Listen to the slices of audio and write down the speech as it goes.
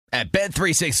At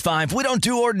Bet365, we don't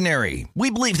do ordinary. We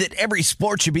believe that every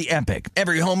sport should be epic.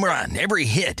 Every home run, every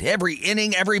hit, every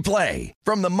inning, every play.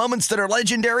 From the moments that are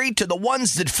legendary to the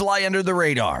ones that fly under the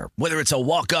radar. Whether it's a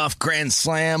walk-off grand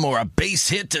slam or a base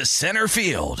hit to center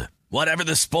field. Whatever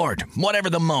the sport, whatever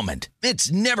the moment.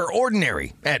 It's never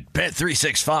ordinary at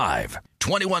Bet365.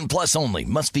 21 plus only.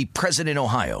 Must be present in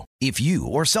Ohio. If you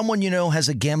or someone you know has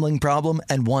a gambling problem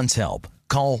and wants help,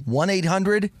 call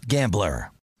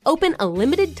 1-800-GAMBLER. Open a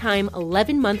limited-time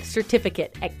 11-month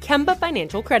certificate at Kemba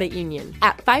Financial Credit Union.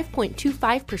 At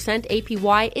 5.25%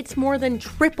 APY, it's more than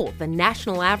triple the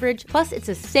national average, plus it's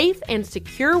a safe and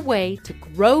secure way to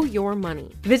grow your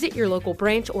money. Visit your local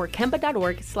branch or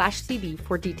kemba.org/CD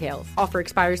for details. Offer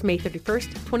expires May 31st,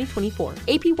 2024.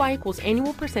 APY equals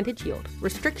annual percentage yield.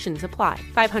 Restrictions apply.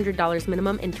 $500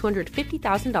 minimum and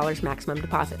 $250,000 maximum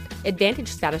deposit. Advantage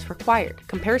status required.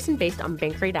 Comparison based on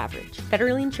bank rate average.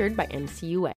 Federally insured by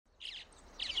NCUA.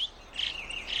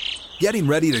 Getting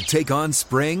ready to take on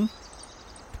spring?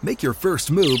 Make your first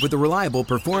move with the reliable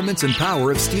performance and power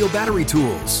of Steel battery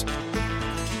tools.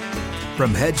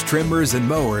 From hedge trimmers and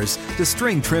mowers to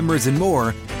string trimmers and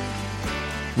more,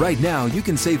 right now you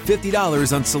can save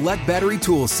 $50 on select battery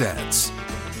tool sets.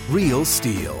 Real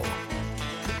Steel.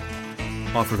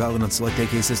 Offer valid on select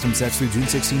AK system sets through June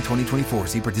 16, 2024.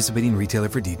 See participating retailer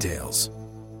for details.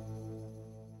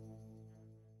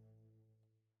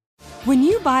 When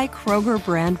you buy Kroger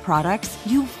brand products,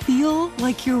 you feel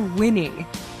like you're winning.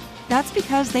 That's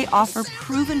because they offer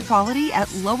proven quality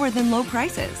at lower than low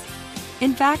prices.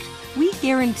 In fact, we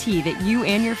guarantee that you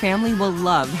and your family will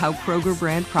love how Kroger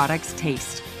brand products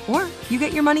taste, or you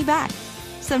get your money back.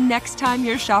 So next time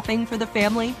you're shopping for the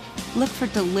family, look for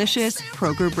delicious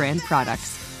Kroger brand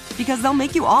products, because they'll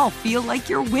make you all feel like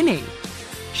you're winning.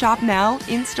 Shop now,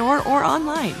 in-store, or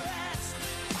online.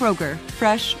 Kroger,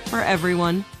 fresh for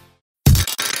everyone.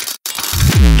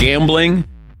 Gambling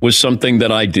was something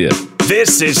that I did.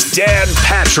 This is Dan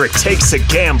Patrick Takes a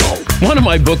Gamble. One of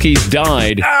my bookies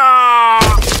died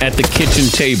at the kitchen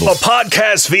table. A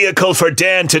podcast vehicle for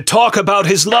Dan to talk about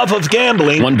his love of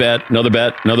gambling. One bet, another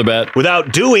bet, another bet.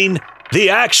 Without doing the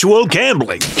actual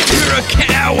gambling. You're a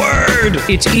coward!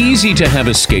 It's easy to have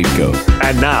a scapegoat.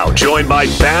 And now, joined by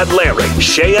Bad Larry,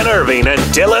 Shayan Irving, and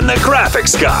Dylan the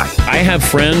Graphics Guy. I have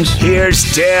friends.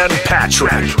 Here's Dan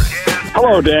Patrick.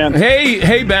 Hello, Dan.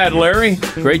 Hey, Bad Larry.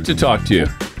 Great to talk to you.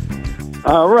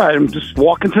 All right, I'm just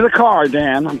walking to the car,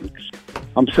 Dan.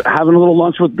 I'm having a little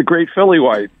lunch with the great Philly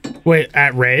White. Wait,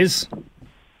 at Ray's?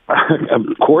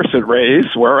 Of course at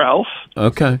Ray's. Where else?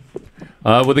 Okay.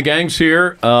 Well, the gang's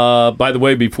here. By the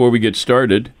way, before we get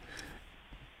started,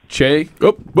 Che,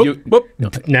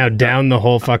 now down the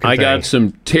whole fucking thing. I got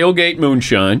some tailgate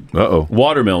moonshine.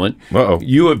 Watermelon.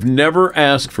 You have never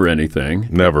asked for anything.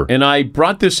 Never. And I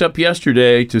brought this up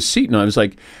yesterday to Seton. I was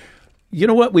like, you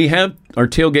know what? We have our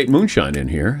tailgate moonshine in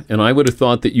here, and I would have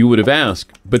thought that you would have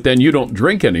asked, but then you don't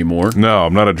drink anymore. No,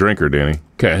 I'm not a drinker, Danny.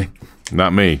 Okay.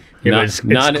 Not me. Yeah, it's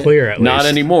clear, at least. Not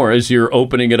anymore. As you're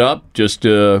opening it up, just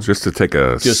to take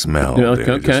a smell.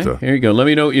 Okay, here you go. Let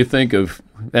me know what you think of.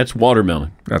 That's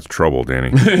watermelon. That's trouble,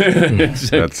 Danny.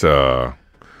 That's a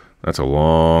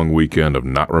long weekend of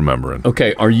not remembering.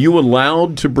 Okay, are you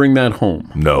allowed to bring that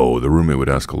home? No, the roommate would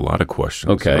ask a lot of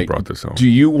questions. Okay, if I brought this home. Do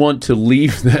you want to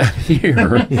leave that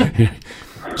here?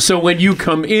 So when you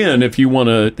come in, if you want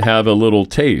to have a little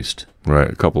taste.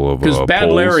 Right, a couple of because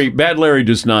Bad Larry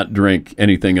does not drink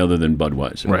anything other than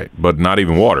Budweiser. Right, but not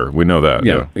even water. We know that.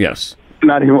 Yeah. Yes.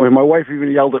 Not even. My wife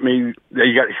even yelled at me.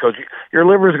 She goes, "Your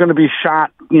liver's going to be shot.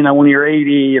 When you're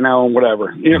 80.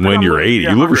 Whatever." When you're 80,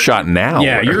 your liver's shot now.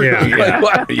 Yeah, you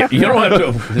don't have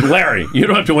to, Larry. You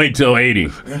don't have to wait till 80.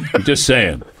 I'm just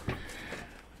saying.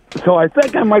 So I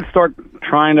think I might start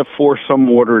trying to force some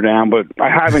water down, but I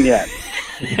haven't yet.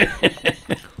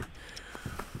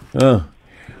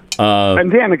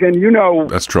 And Dan, again,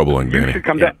 that's troubling, Danny. You should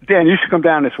come down. Dan, you should come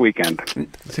down this weekend. It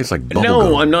tastes like bubblegum.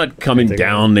 No, I'm not coming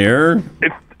down there.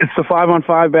 It's the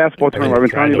 5-on-5 basketball tournament. I've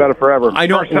been telling you about it forever. I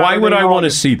don't. Why would I want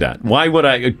to see that? Why would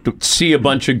I see a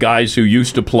bunch of guys who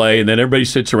used to play and then everybody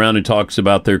sits around and talks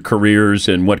about their careers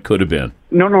and what could have been?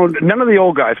 No, none of the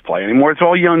old guys play anymore. It's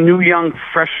all young,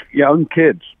 fresh, young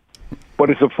kids.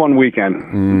 But it's a fun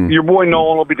weekend. Your boy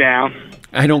Nolan will be down.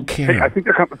 I don't care. Hey, I think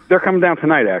they're coming down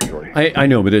tonight, actually. I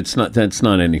know, but that's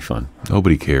not any fun.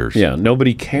 Nobody cares. Yeah,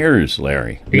 nobody cares,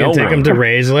 Larry. You gonna take them to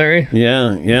Ray's, Larry?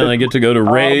 Yeah. I get to go to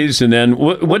Ray's, and then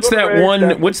what's that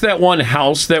one? What's that one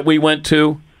house that we went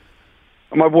to?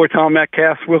 My boy Tom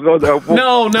Metcalf will go there.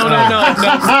 No.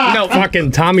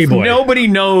 Fucking Tommy boy. Nobody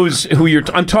knows who you're.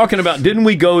 I'm talking about. Didn't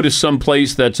we go to some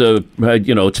place that's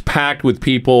it's packed with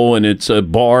people and it's a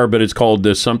bar, but it's called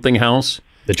the something house?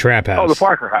 The Trap House. Oh, the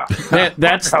Parker House.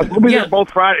 That's we'll be there both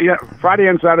Friday. Yeah, Friday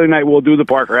and Saturday night. We'll do the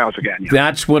Parker House again. Yeah.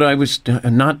 That's what I was.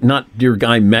 Not your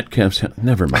guy Metcalf's.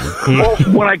 Never mind. Well,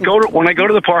 when I go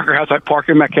to the Parker House, I park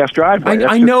in Metcalf's driveway.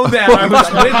 I know that. I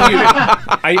was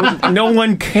with you. No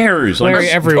one cares. Larry,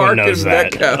 everyone knows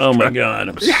that. Oh my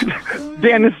God.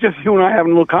 Dan, it's just you and I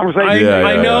having a little conversation.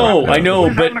 I know, but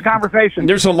having a conversation.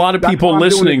 There's a lot of people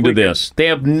listening to this. They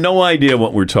have no idea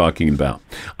what we're talking about.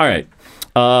 All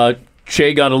right.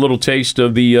 Shay got a little taste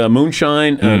of the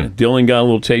moonshine. Dylan got a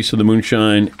little taste of the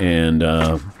moonshine, and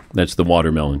that's the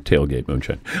watermelon tailgate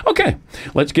moonshine. Okay,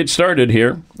 let's get started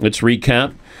here. Let's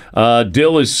recap.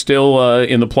 Dill is still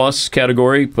in the plus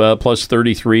category, plus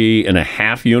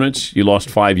 33.5 units. You lost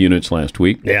 5 units last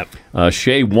week. Yeah.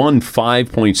 Shay won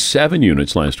 5.7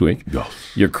 units last week. Yes.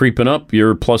 You're creeping up.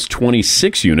 You're plus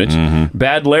 26 units.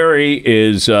 Bad Larry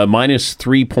is minus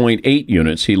 3.8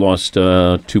 units. He lost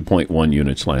 2.1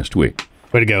 units last week.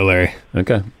 Way to go, Larry.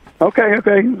 Okay. Okay.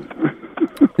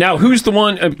 Now, who's the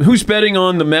one? Who's betting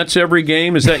on the Mets every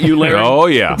game? Is that you, Larry? Oh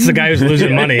yeah, It's the guy who's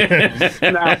losing money.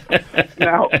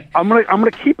 Now I'm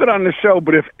gonna keep it on the show.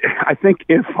 But if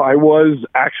I was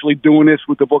actually doing this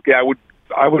with the bookie, I would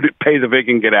pay the vig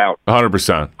and get out.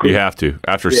 100%. You have to.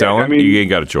 After selling, you ain't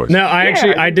got a choice. No,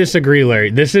 I disagree,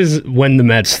 Larry. This is when the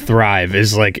Mets thrive.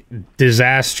 Is like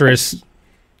disastrous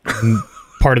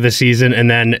part of the season, and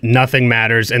then nothing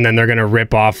matters, and then they're going to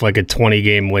rip off like a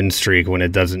 20-game win streak when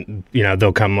it doesn't.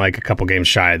 They'll come like a couple games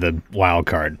shy of the wild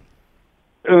card.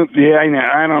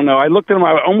 I don't know. I looked at them.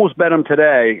 I almost bet them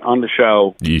today on the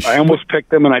show. Yeesh. I almost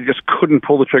picked them, and I just couldn't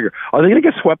pull the trigger. Are they going to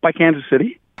get swept by Kansas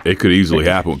City? It could easily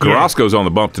happen. Carrasco's on the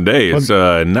bump today. It's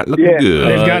not looking good.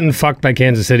 They've gotten fucked by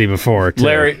Kansas City before, too.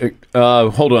 Larry,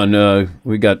 hold on.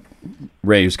 We got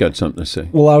Ray's got something to say.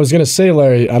 Well, I was going to say,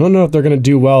 Larry, I don't know if they're going to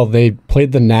do well. They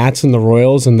played the Nats and the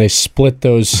Royals, and they split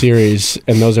those series,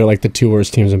 and those are like the 2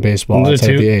 worst teams in baseball. Those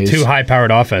are two high-powered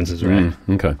offenses, right?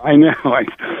 Okay. I know.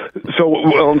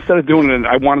 So instead of doing it,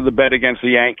 I wanted to bet against the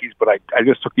Yankees, but I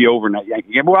just took the overnight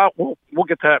Yankee game. Well, we'll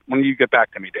get to that when you get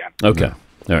back to me, Dan. Okay.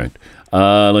 All right.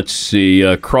 Let's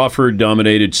see. Crawford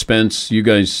dominated Spence. You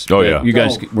guys. Oh yeah. You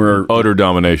guys were utter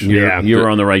domination. You were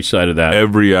on the right side of that.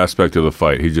 Every aspect of the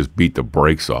fight, he just beat the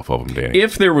brakes off of him, Danny.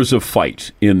 If there was a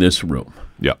fight in this room,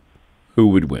 who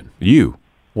would win? You.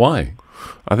 Why?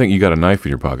 I think you got a knife in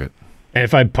your pocket. And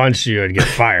if I punched you, I'd get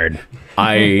fired.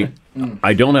 I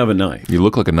don't have a knife. You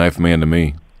look like a knife man to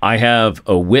me. I have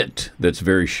a wit that's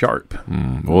very sharp.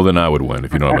 Well, then I would win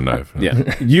if you don't have a knife.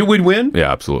 Yeah. You would win?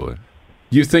 Yeah, absolutely.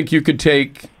 You think you could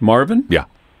take Marvin? Yeah.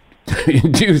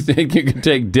 Do you think you could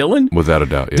take Dylan? Without a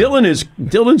doubt, yeah.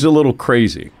 Dylan's a little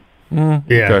crazy. Yeah.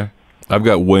 Okay. I've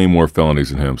got way more felonies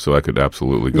than him, so I could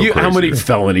absolutely go crazy. How many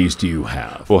felonies do you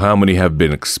have? Well, how many have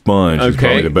been expunged is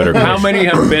probably the better question. How many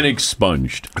have been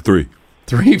expunged? 3.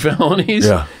 3 felonies?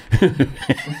 Yeah.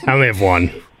 I only have 1.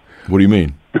 What do you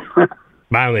mean?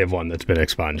 I only have 1 that's been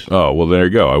expunged. Oh, well, there you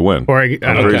go. I win.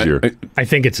 I'm crazier. I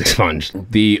think it's expunged.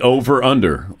 The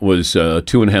over-under was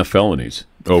 2.5 felonies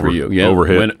for you. Yeah,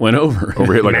 overhit. Went over.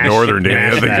 Overhit like a northern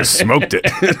Danny. They just smoked it.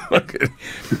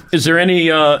 Is there any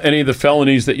of the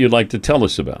felonies that you'd like to tell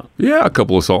us about? Yeah, a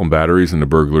couple of assault and batteries and a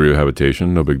burglary of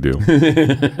habitation. No big deal.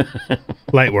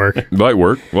 Light work. Light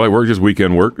work, just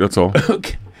weekend work. That's all.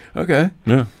 Okay.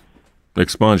 Yeah.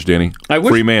 Expunged, Danny.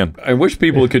 Free man. I wish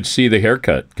people could see the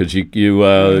haircut because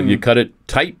you cut it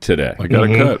tight today. I got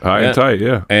it cut high and tight,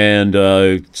 yeah.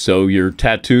 And so your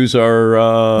tattoos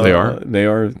are. They are. They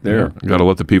are there. Yeah. Got to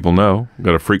let the people know.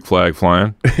 Got a freak flag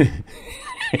flying.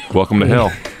 Welcome to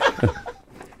hell.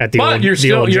 But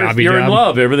you're in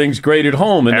love. Everything's great at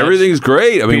home. And everything's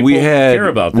great. I mean, we had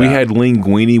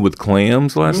linguine with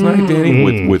clams last night,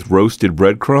 Danny, with roasted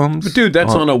breadcrumbs. But dude,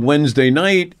 that's on a Wednesday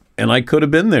night. And I could have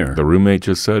been there. The roommate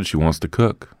just said she wants to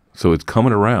cook. So it's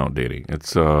coming around, Danny.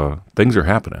 It's things are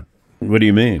happening. What do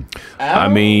you mean? I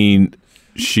mean,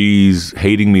 she's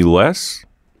hating me less,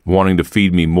 wanting to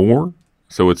feed me more.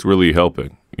 So it's really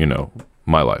helping,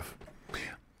 my life.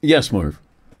 Yes, Marv.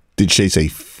 Did she say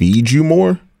feed you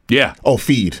more? Yeah. Oh,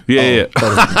 feed. Yeah.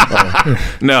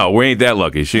 No, we ain't that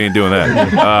lucky. She ain't doing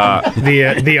that.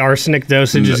 The arsenic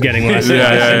dosage is getting less.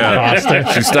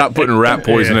 Pasta. She stopped putting rat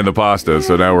poison in the pasta,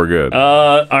 so now we're good.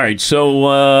 All right.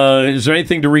 So, is there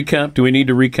anything to recap? Do we need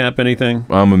to recap anything?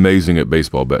 I'm amazing at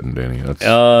baseball betting, Danny. That's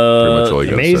pretty much all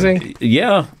you got to say. Amazing.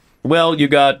 Yeah. Well, you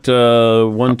got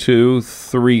 1, 2,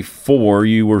 3, 4.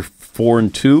 You were 4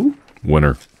 and 2.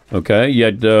 Winner. Okay. You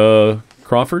had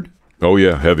Crawford? Oh,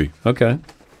 yeah, heavy. Okay.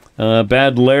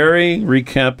 Bad Larry,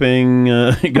 recapping.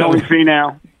 Tony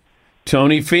Finau.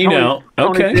 Tony Finau.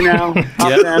 Okay. Tony Finau.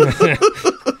 I just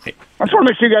want to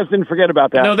make sure you guys didn't forget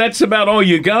about that. No, that's about all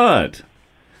you got.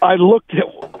 I looked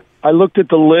at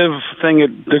the live thing at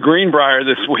the Greenbrier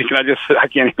this week, and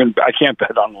I can't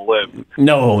bet on the live.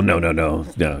 No,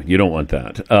 you don't want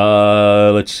that.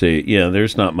 Let's see. Yeah,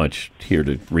 there's not much here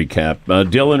to recap.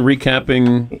 Dylan,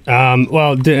 recapping.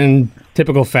 Well, in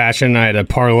typical fashion, I had a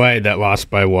parlay that lost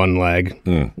by one leg,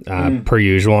 per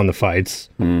usual in the fights.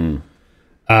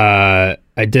 I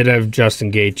did have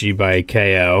Justin Gaethje by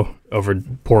KO over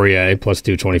Poirier plus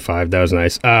 225. That was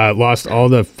nice. Lost all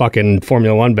the fucking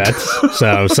Formula One bets,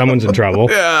 so someone's in trouble.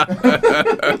 Yeah.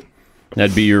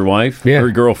 That'd be your wife? Yeah.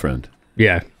 Or girlfriend?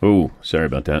 Yeah. Oh, sorry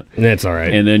about that. That's all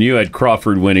right. And then you had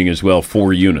Crawford winning as well,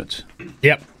 4 units.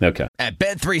 Yep. Okay. At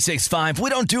Bet365, we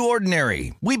don't do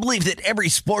ordinary. We believe that every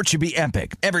sport should be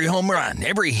epic. Every home run,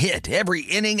 every hit, every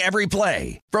inning, every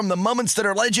play. From the moments that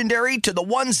are legendary to the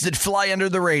ones that fly under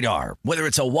the radar. Whether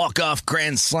it's a walk-off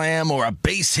grand slam or a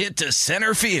base hit to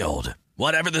center field.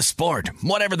 Whatever the sport,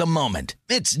 whatever the moment.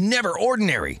 It's never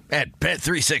ordinary at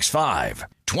Bet365.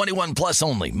 21 plus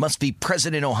only. Must be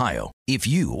present in Ohio. If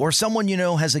you or someone you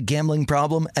know has a gambling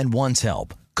problem and wants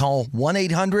help, call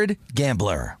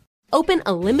 1-800-GAMBLER. Open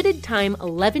a limited-time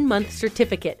 11-month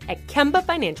certificate at Kemba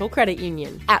Financial Credit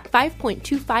Union. At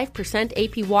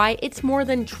 5.25% APY, it's more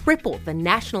than triple the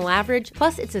national average,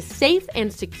 plus it's a safe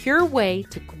and secure way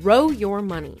to grow your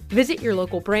money. Visit your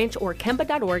local branch or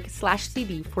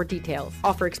kemba.org/cb for details.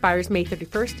 Offer expires May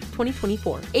 31st,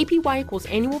 2024. APY equals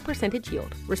annual percentage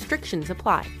yield. Restrictions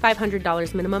apply.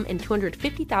 $500 minimum and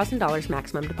 $250,000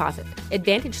 maximum deposit.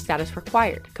 Advantage status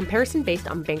required. Comparison based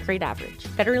on bank rate average.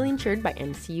 Federally insured by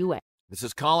NCUA. This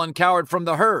is Colin Cowherd from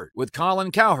The Herd with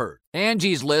Colin Cowherd.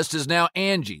 Angie's List is now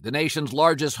Angie, the nation's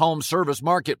largest home service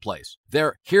marketplace.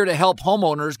 They're here to help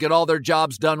homeowners get all their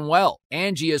jobs done well.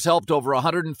 Angie has helped over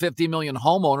 150 million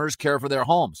homeowners care for their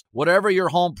homes. Whatever your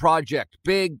home project,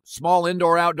 big, small,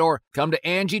 indoor, outdoor, come to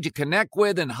Angie to connect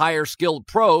with and hire skilled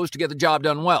pros to get the job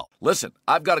done well. Listen,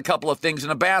 I've got a couple of things in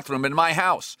a bathroom in my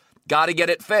house. Got to get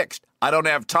it fixed. I don't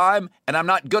have time, and I'm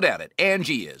not good at it.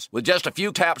 Angie is. With just a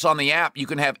few taps on the app, you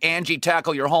can have Angie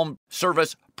tackle your home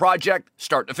service project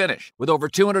start to finish. With over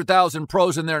 200,000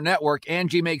 pros in their network,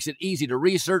 Angie makes it easy to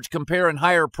research, compare, and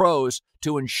hire pros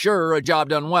to ensure a job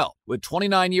done well. With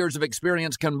 29 years of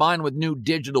experience combined with new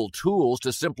digital tools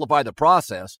to simplify the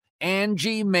process,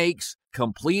 Angie makes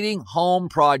completing home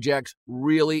projects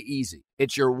really easy.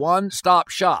 It's your one-stop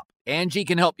shop. Angie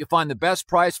can help you find the best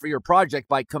price for your project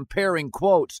by comparing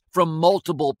quotes from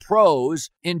multiple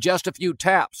pros in just a few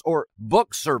taps, or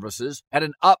book services at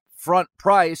an upfront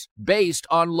price based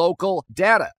on local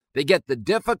data. They get the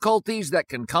difficulties that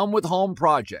can come with home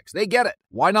projects. They get it.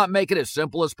 Why not make it as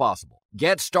simple as possible?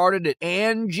 Get started at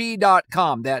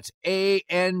Angie.com. That's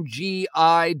ANGI.com,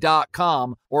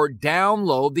 or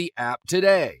download the app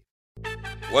today.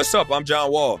 What's up? I'm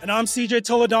John Wall. And I'm CJ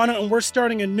Toledano, and we're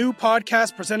starting a new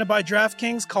podcast presented by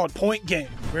DraftKings called Point Game.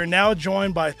 We're now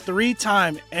joined by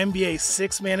 3-time NBA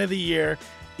Sixth Man of the Year,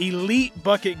 elite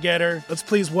bucket getter. Let's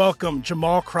please welcome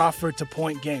Jamal Crawford to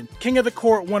Point Game. King of the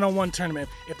Court one-on-one tournament.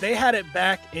 If they had it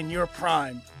back in your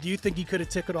prime, do you think you could have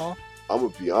took it all? I'm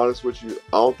going to be honest with you.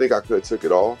 I don't think I could have took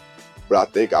it all, but I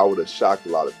think I would have shocked a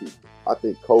lot of people. I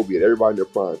think Kobe and everybody in their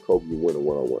prime, Kobe would win a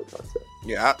one-on-one contest.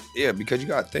 Yeah, because you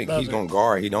got to think, he's going to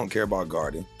guard. He don't care about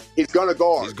guarding. He's going to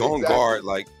guard. He's going to guard.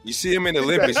 Like, you see him in the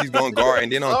Olympics, he's going to guard.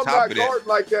 And then on top of that.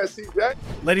 Like that, see that?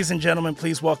 Ladies and gentlemen,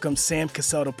 please welcome Sam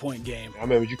Cassell to Point Game. I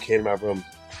remember you came to my room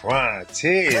crying,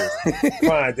 tears,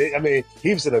 crying. I mean,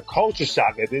 he was in a culture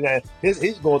shock. And then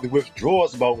he's going through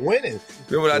withdrawals about winning.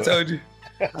 Remember what I told you?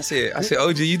 I said,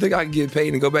 OG, you think I can get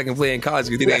paid and go back and play in college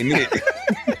because it ain't it?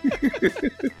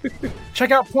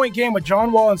 Check out Point Game with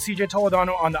John Wall and CJ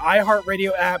Toledano on the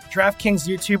iHeartRadio app, DraftKings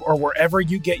YouTube, or wherever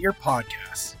you get your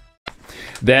podcasts.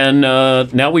 Then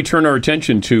now we turn our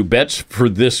attention to bets for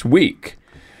this week.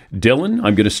 Dylan,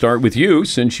 I'm going to start with you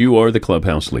since you are the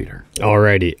clubhouse leader.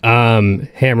 Alrighty.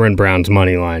 Hammering Browns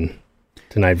money line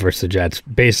tonight versus the Jets.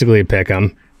 Basically a pick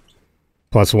 'em.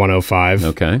 Plus 105.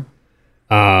 Okay.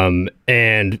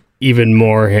 And even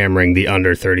more hammering the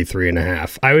under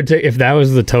 33.5. I would take, if that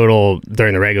was the total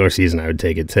during the regular season, I would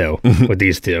take it too with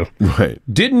these two. Right.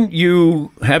 Didn't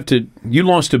you you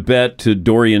lost a bet to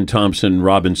Dorian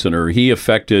Thompson-Robinson, or he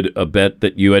affected a bet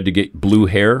that you had to get blue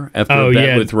hair after a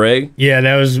bet with Ray? Yeah,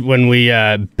 that was when we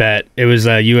bet. It was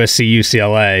USC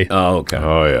UCLA. Oh, okay.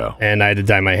 Oh, yeah. And I had to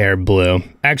dye my hair blue.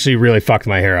 Actually really fucked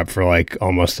my hair up for like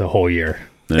almost a whole year.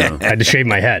 Yeah. I had to shave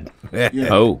my head.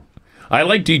 Oh. I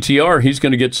like DTR. He's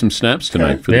going to get some snaps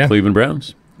tonight for the Cleveland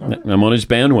Browns. I'm on his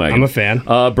bandwagon. I'm a fan.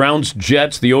 Browns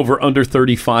Jets, the over under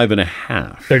 35.5.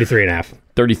 33.5.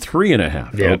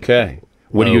 33.5. Yeah. Okay.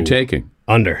 What are you taking?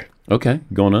 Under. Okay,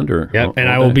 going under. Yep, and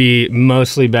I will be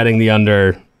mostly betting the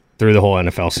under through the whole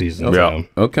NFL season. Okay.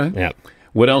 So. Okay. Yeah.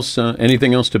 What else?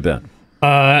 Anything else to bet?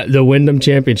 The Wyndham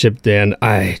Championship, Dan.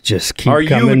 I just keep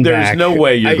coming There's back. no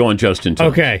way you're going Justin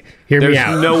Tuck. Okay, hear me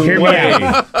out. No hear way. Me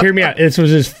out. Hear me out. This was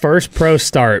his first pro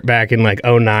start back in like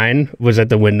 2009. Was at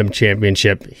the Wyndham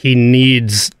Championship. He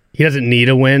doesn't need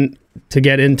a win to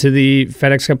get into the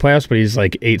FedEx Cup playoffs, but he's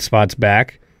like 8 spots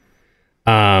back.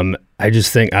 I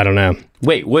just think I don't know.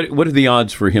 Wait, what are the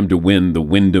odds for him to win the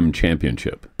Wyndham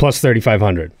Championship? Plus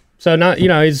 3,500. So not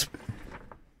he's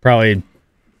probably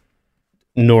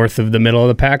north of the middle of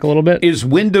the pack a little bit. Is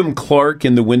Wyndham Clark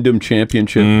in the Wyndham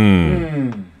Championship?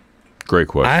 Great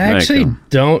question. I actually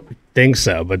don't think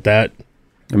so, but that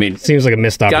seems like a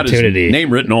missed opportunity. Got his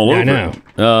name written all over. I know.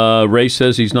 It. Ray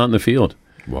says he's not in the field.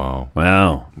 Wow.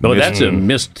 No, that's a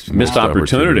missed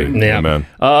opportunity. Yeah, man.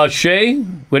 Shay,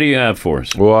 what do you have for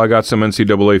us? Well, I got some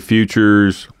NCAA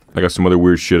futures. I got some other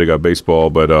weird shit. I got baseball,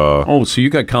 but so you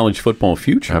got college football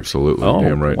futures? Absolutely. Oh,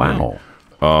 damn right. wow. Man.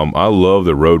 I love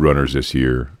the Roadrunners this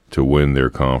year to win their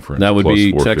conference. That would Plus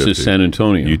be 450. Texas San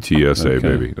Antonio. UTSA,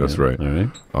 baby. That's right.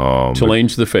 All right.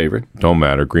 Tulane's the favorite. Don't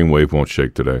matter. Green Wave won't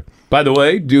shake today. By the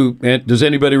way, does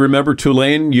anybody remember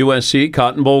Tulane, USC,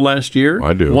 Cotton Bowl last year?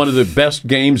 I do. One of the best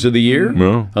games of the year?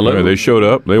 No. Hello? Yeah, they showed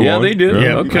up. They won. they did.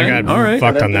 Yeah, Okay. I got all right.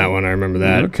 fucked on that one. I remember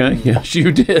that. Okay. Yes,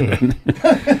 you did.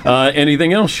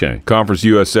 Anything else, Shay? Conference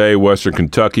USA, Western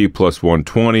Kentucky, plus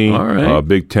 120. All right.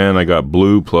 Big Ten, I got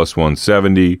Blue, plus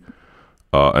 170.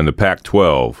 And the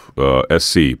Pac-12,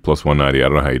 SC, plus 190. I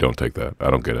don't know how you don't take that. I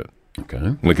don't get it.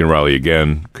 Okay. Lincoln Riley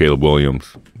again, Caleb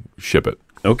Williams, ship it.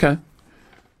 Okay.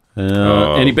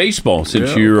 Any baseball,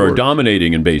 since you are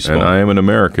dominating in baseball? And I am an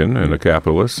American and a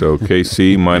capitalist, so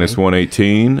KC minus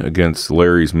 118 against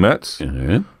Larry's Mets.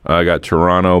 I got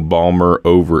Toronto Balmer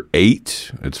over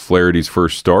 8. It's Flaherty's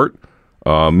first start.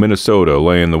 Minnesota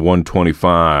laying the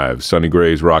 125. Sonny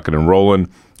Gray's rocking and rolling.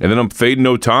 And then I'm fading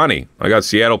Ohtani. I got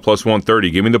Seattle plus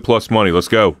 130. Give me the plus money. Let's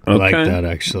go. I like that,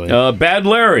 actually. Bad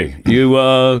Larry, you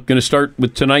going to start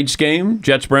with tonight's game,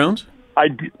 Jets-Browns? I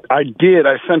did.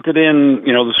 I sent it in,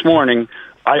 this morning.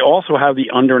 I also have the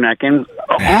under neck in.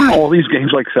 Aren't all these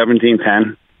games like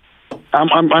 17-10?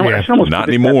 I should almost not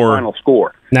predict anymore. that final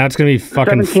score. Now it's going to be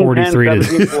fucking 43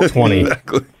 to 20.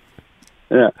 Exactly.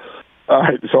 Yeah. All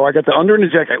right. So I got the under in the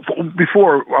jacket.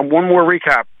 Before, one more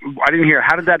recap. I didn't hear.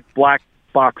 How did that black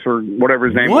box or whatever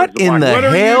his name was?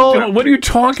 What are you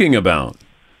talking about?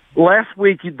 Last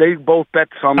week, they both bet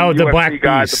some the UFC Black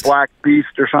guy, Beast. the Black Beast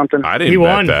or something. I didn't He bet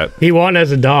won. that. He won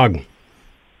as a dog.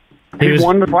 He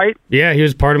won the fight? Yeah, he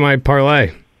was part of my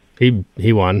parlay. He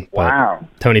won. but Wow.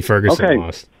 Tony Ferguson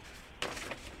lost.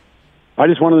 I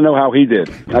just wanted to know how he did.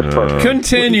 That's perfect.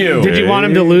 Continue. Did you want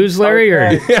him to lose, Larry? Or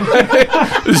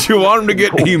Did you want him to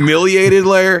get humiliated,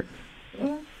 Larry?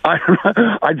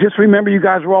 I just remember you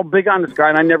guys were all big on this guy,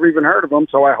 and I never even heard of him,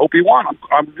 so I hope he won.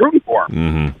 I'm rooting for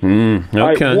him. Mm-hmm. All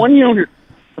right, one unit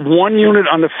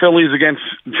on the Phillies against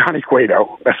Johnny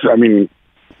Cueto.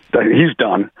 He's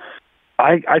done.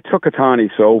 I took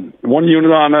Ohtani, so 1 unit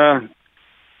on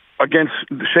against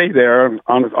Shea there.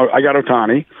 I got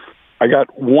Ohtani. I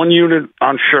got 1 unit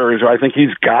on Scherzer. I think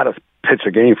he's got to pitch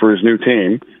a game for his new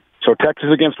team. So Texas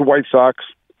against the White Sox,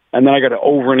 and then I got an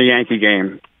over in the Yankee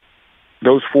game.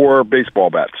 Those 4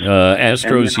 baseball bets.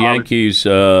 Astros, Yankees,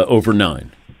 over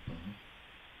 9.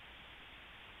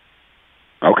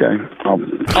 Okay.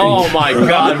 Oh, my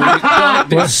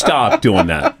God. Stop doing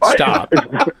that. Stop.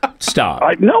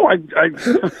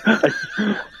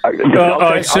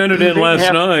 I sent it in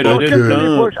last night. I didn't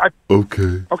know.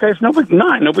 Okay. Okay, it's no big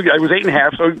 9. No big. It was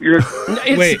 8.5.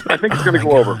 So Wait. I think it's going to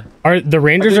go over. Are the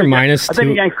Rangers are minus I think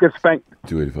the Yanks get spanked.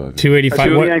 285. 285. I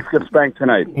think the Yanks get spanked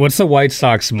tonight. What's the White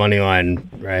Sox money line,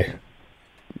 Ray?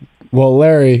 Well,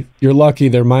 Larry, you're lucky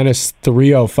they're minus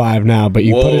 305 now, but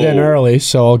you put it in early,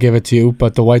 so I'll give it to you.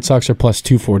 But the White Sox are plus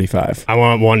 245. I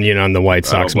want 1 unit on the White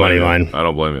Sox money line. I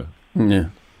don't blame you. Yeah.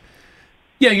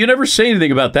 Yeah, you never say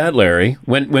anything about that, Larry.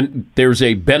 When there's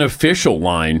a beneficial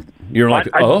line, you're like,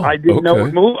 I didn't know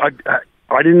it moved.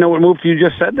 I didn't know it moved till you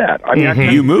just said that. I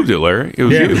mean, You moved it, Larry. It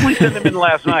was you. I sent them in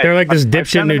last night. They're like this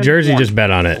dipshit in New Jersey just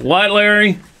bet on it. What,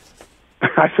 Larry?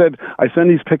 I said I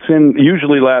send these picks in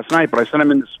usually last night, but I sent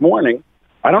them in this morning.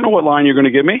 I don't know what line you're going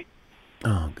to give me.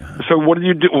 Oh, God. So what did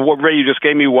you do? What, Ray, you just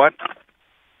gave me what?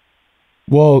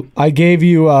 Well, I gave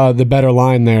you the better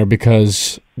line there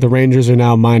because the Rangers are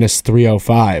now minus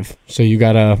 305, so you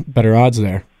got better odds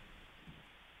there.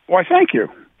 Why, thank you.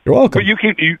 You're welcome. But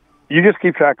you just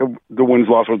keep track of the wins,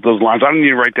 loss with those lines. I don't need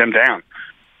to write them down.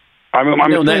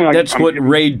 That's what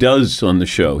Ray does on the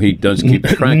show. He does keep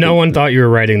track. No one thought you were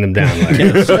writing them down.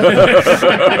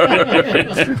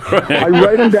 I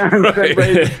write them down and send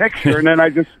Ray the picture, and then I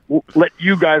just let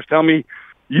you guys tell me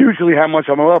usually how much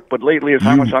I'm up, but lately it's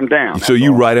how much I'm down. So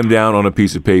you write them down on a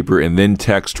piece of paper and then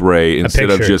text Ray instead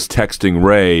of just texting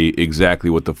Ray exactly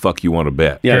what the fuck you want to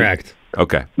bet. Yeah. Correct.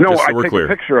 Okay. No, Just so I we're take clear. a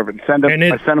picture of it and send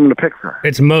him the picture.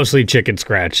 It's mostly chicken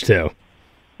scratch, too.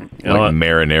 Like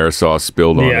marinara sauce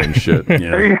spilled on it and shit. There's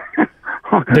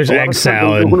A lot egg of times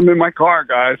salad. I'm doing them in my car,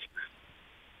 guys.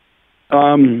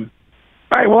 All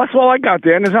right, well, that's all I got,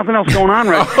 Dan. There's nothing else going on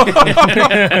right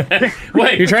now.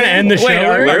 Wait, you're trying to end the show?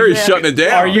 Larry's shutting it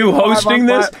down. Are you hosting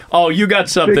this? 5-on-5. Oh, you got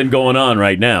something going on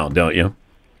right now, don't you?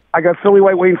 I got Philly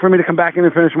White waiting for me to come back in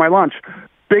and finish my lunch.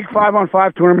 Big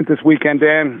 5-on-5 tournament this weekend,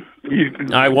 Dan.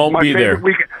 I won't be there.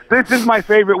 This is my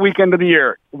favorite weekend of the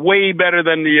year. Way better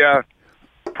than the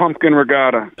pumpkin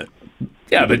regatta.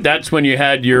 Yeah, but that's when you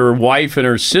had your wife and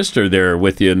her sister there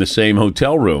with you in the same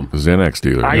hotel room. Xanax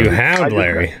dealer.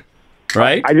 Larry.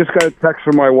 Right? I just got a text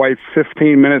from my wife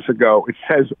 15 minutes ago. It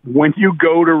says, when you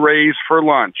go to Ray's for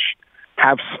lunch,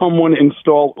 have someone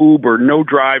install Uber, no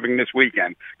driving this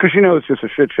weekend. Because, it's just a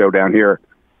shit show down here.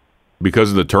 Because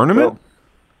of the tournament?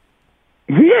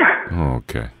 Yeah. Oh,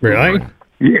 okay. Really?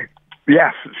 Yeah.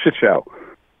 Yes, shit show.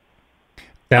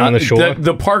 Down on the shore?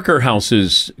 The Parker house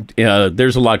is,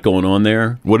 there's a lot going on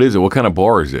there. What is it? What kind of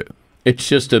bar is it? It's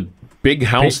just a big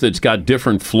house that's got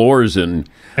different floors and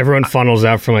everyone funnels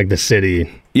out from like the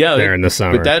city. There in the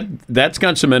summer. But that's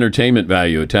got some entertainment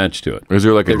value attached to it. Is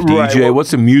there like a DJ? Right, well, What's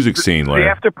the music scene like? The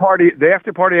after party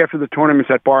after the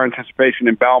tournament's at Bar Anticipation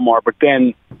in Balmar, but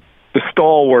then the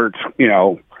stalwarts,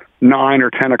 9 or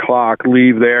 10 o'clock,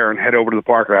 leave there and head over to the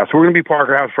Parker House. So we're going to be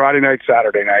Parker House Friday night,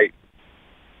 Saturday night.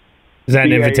 Is that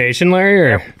an invitation,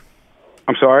 Larry? Or?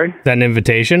 I'm sorry? Is that an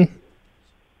invitation?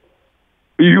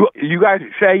 You guys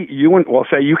say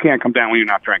you can't come down when you're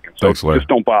not drinking. So Thanks, Larry. just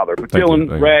don't bother. But Thank Dylan, you,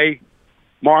 thank you. Ray,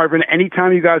 Marvin,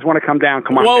 anytime you guys want to come down,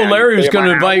 come on Whoa, down. Larry was Stay at going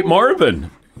to my invite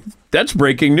Marvin. That's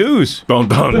breaking news. Dun,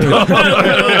 dun, dun.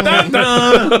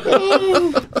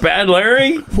 Bad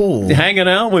Larry hanging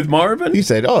out with Marvin. He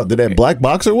said, "Oh, did that black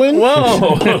boxer win?" Whoa!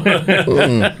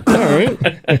 All right,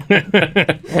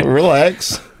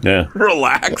 relax. Yeah,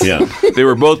 relax. Yeah, they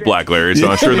were both black, Larry, so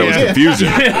I'm sure that was confusing.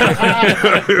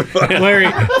 Larry,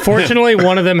 fortunately,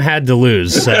 one of them had to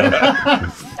lose.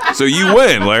 So you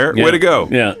win, Larry. Way to go.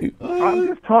 Yeah. I'm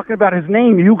just talking about his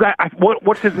name. You guys,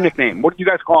 what's his nickname? What do you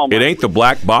guys call him? It ain't the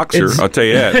black boxer, I'll tell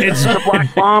you that. It's the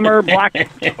Black Bomber.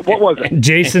 What was it?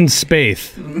 Jason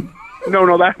Spaeth.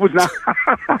 No, that was not.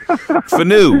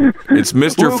 Fanu. It's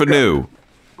Mr. Fanu.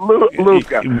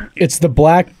 Luca. It's the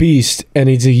Black Beast, and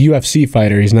he's a UFC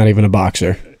fighter. He's not even a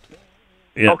boxer.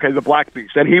 Yeah. Okay, the Black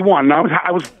Beast, and he won.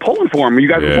 I was pulling for him. You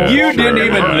guys, were pulling You for didn't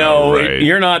him. even know.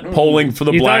 You're not polling for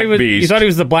the Black Beast. You thought he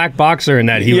was the black boxer and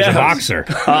that he was a boxer.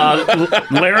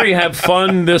 Larry, have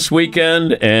fun this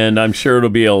weekend, and I'm sure it'll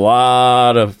be a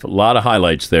lot of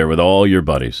highlights there with all your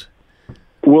buddies.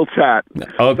 We'll chat.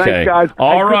 Okay. Thanks, guys.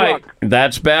 All Hey, good right. luck.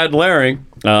 That's Bad Larry.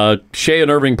 Shay and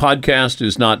Irving podcast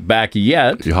is not back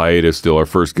yet. The hiatus still. Our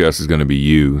first guest is going to be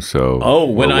you. So.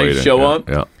 When we're I waiting. show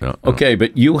Yeah, up? Yeah. Okay,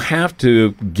 but you have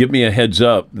to give me a heads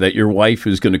up that your wife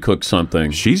is going to cook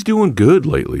something. She's doing good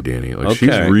lately, Danny. Like Okay.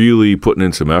 she's really putting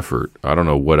in some effort. I don't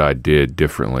know what I did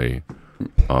differently.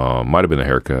 Might have been the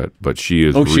haircut, but she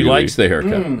is. Oh, she really- likes the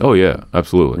haircut. Oh yeah,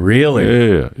 absolutely.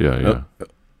 Really? Yeah.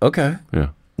 Okay. Yeah.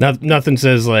 Nothing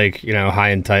says high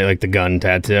and tight like the gun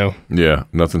tattoo. Yeah,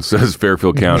 nothing says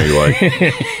Fairfield County like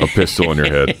a pistol in your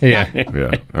head.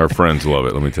 Yeah. Our friends love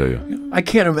it. Let me tell you. I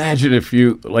can't imagine if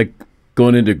you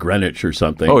going into Greenwich or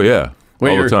something. Oh yeah,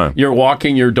 all the time. You're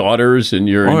walking your daughters and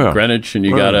you're in Greenwich and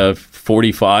you got a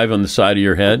 45 on the side of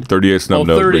your head. 38 snub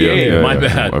nose. 38. Yeah, my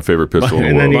bad. My favorite pistol in the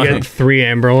And world. then you get 3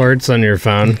 Amber Alerts on your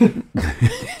phone.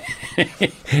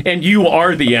 And you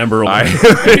are the Amber Alert.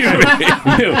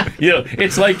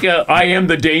 It's like I Am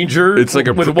the Danger. It's like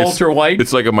with Walter White.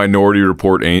 It's like a Minority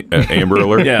Report Amber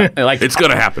Alert. Yeah, like it's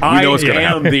going to happen. We know it's going to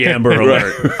happen. I am the Amber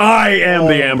Alert. I am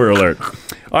the Amber Alert.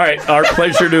 All right, our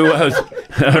pleasure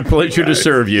to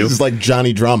serve you. This is like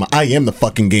Johnny Drama. I am the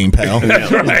fucking game, pal.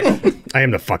 That's right. I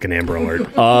am the fucking Amber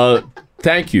Alert.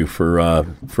 Thank you for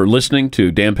listening to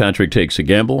Dan Patrick Takes a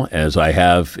Gamble, as I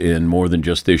have in more than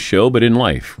just this show, but in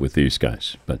life with these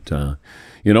guys. But,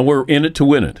 we're in it to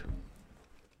win it.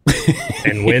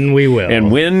 And win we will.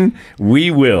 And win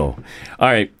we will. All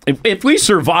right. If we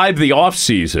survive the off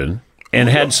season and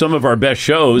had some of our best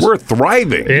shows, we're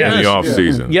thriving in the off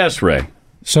season. Yes, Ray.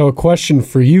 So a question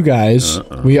for you guys.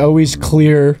 We always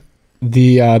clear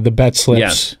the bet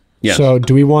slips. Yes. So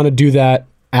do we want to do that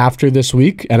after this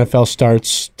week? NFL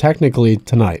starts technically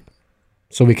tonight.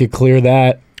 So we could clear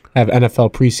that, have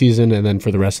NFL preseason, and then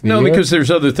for the rest of the year? No, because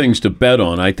there's other things to bet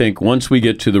on. I think once we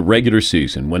get to the regular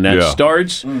season, when that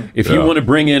starts, if you want to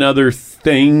bring in other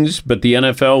things, but the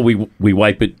NFL, we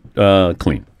wipe it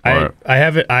clean. I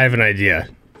have an idea.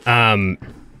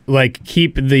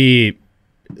 Keep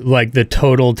the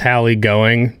total tally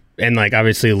going, and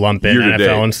obviously lump in Year to NFL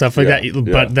date. and stuff like that.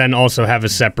 But then also have a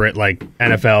separate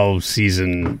NFL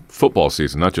season, football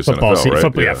season, not just football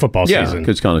NFL, right? football season.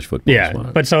 because college football. Yeah,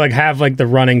 but so have the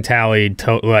running tally,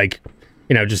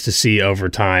 just to see over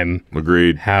time.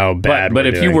 Agreed. How bad? But we're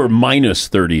if doing. you were minus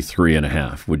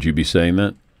 33.5, would you be saying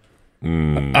that?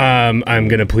 I'm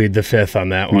going to plead the fifth on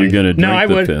that one. You're going to drink no, I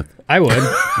the would. fifth. I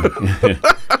would.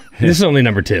 This is only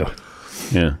number 2.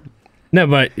 Yeah. No,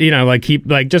 but keep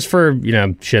just for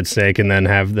shit's sake, and then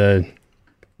have the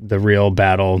real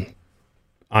battle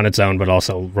on its own, but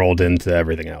also rolled into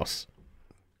everything else.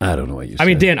 I don't know what you. I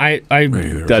mean, Dan, I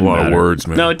There's a lot of words,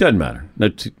 man. No, it doesn't matter.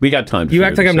 We got time. To you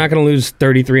act like I'm not going to lose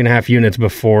 33.5 units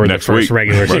before Next the first week.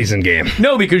 regular Right. season game.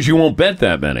 No, because you won't bet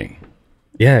that many.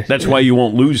 Yeah, that's why you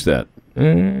won't lose that.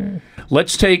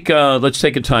 Let's take a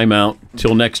timeout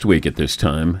till next week at this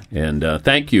time. And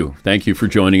thank you for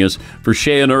joining us. For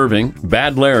Shay and Irving,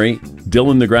 Bad Larry,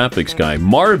 Dylan the graphics guy,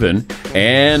 Marvin,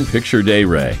 and Picture Day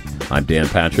Ray. I'm Dan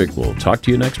Patrick. We'll talk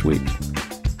to you next week.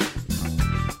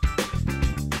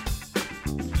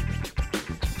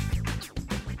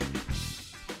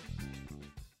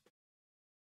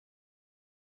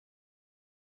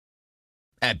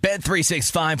 At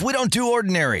Bet365, we don't do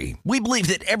ordinary. We believe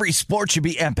that every sport should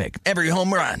be epic. Every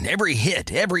home run, every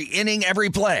hit, every inning, every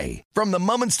play. From the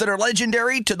moments that are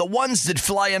legendary to the ones that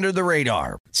fly under the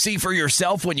radar. See for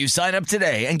yourself when you sign up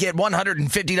today and get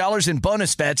 $150 in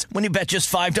bonus bets when you bet just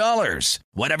 $5.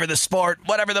 Whatever the sport,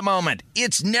 whatever the moment,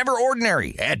 it's never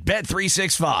ordinary at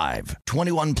Bet365.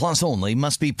 21 plus only.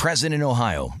 Must be present in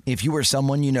Ohio. If you or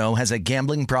someone you know has a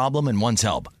gambling problem and wants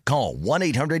help, call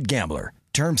 1-800-GAMBLER.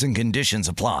 Terms and conditions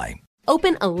apply.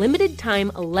 Open a limited-time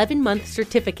 11-month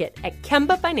certificate at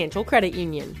Kemba Financial Credit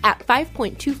Union. At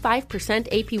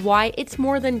 5.25% APY, it's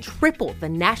more than triple the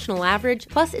national average,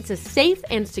 plus it's a safe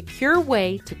and secure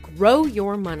way to grow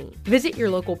your money. Visit your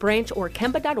local branch or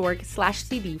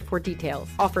kemba.org/cb for details.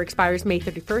 Offer expires May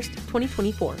 31st,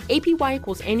 2024. APY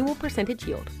equals annual percentage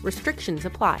yield. Restrictions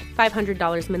apply.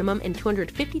 $500 minimum and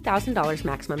 $250,000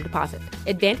 maximum deposit.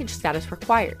 Advantage status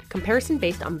required. Comparison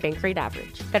based on bank rate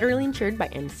average. Federally insured by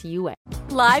NCUA.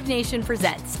 Live Nation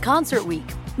presents Concert Week.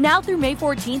 Now through May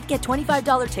 14th, get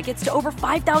 $25 tickets to over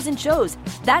 5,000 shows.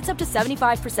 That's up to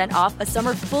 75% off a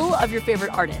summer full of your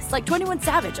favorite artists like 21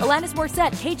 Savage, Alanis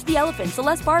Morissette, Cage the Elephant,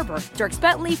 Celeste Barber, Dierks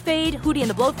Bentley, Fade, Hootie and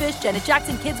the Blowfish, Janet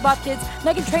Jackson, Kids Bop Kids,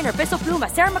 Meghan Trainor, Peso Pluma,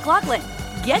 Sarah McLachlan.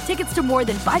 Get tickets to more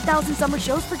than 5,000 summer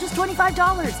shows for just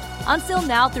 $25. Until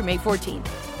now through May 14th.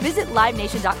 Visit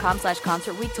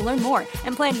LiveNation.com/Concert Week to learn more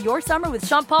and plan your summer with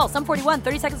Sean Paul, Sum 41,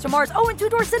 30 Seconds to Mars, and Two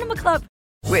Door Cinema Club.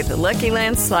 With the Lucky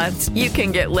Land Slots, you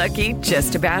can get lucky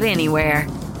just about anywhere.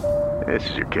 This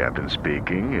is your captain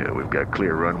speaking. We've got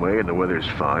clear runway and the weather's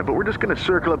fine, but we're just going to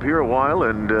circle up here a while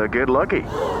and get lucky.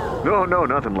 No,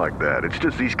 nothing like that. It's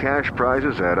just these cash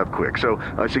prizes add up quick. So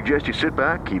I suggest you sit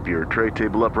back, keep your tray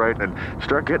table upright, and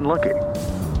start getting lucky.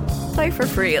 Play for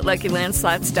free at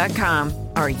LuckyLandSlots.com.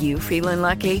 Are you feeling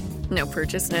lucky? No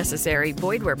purchase necessary.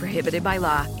 Void where prohibited by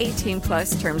law. 18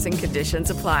 plus terms and conditions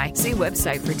apply. See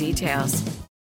website for details.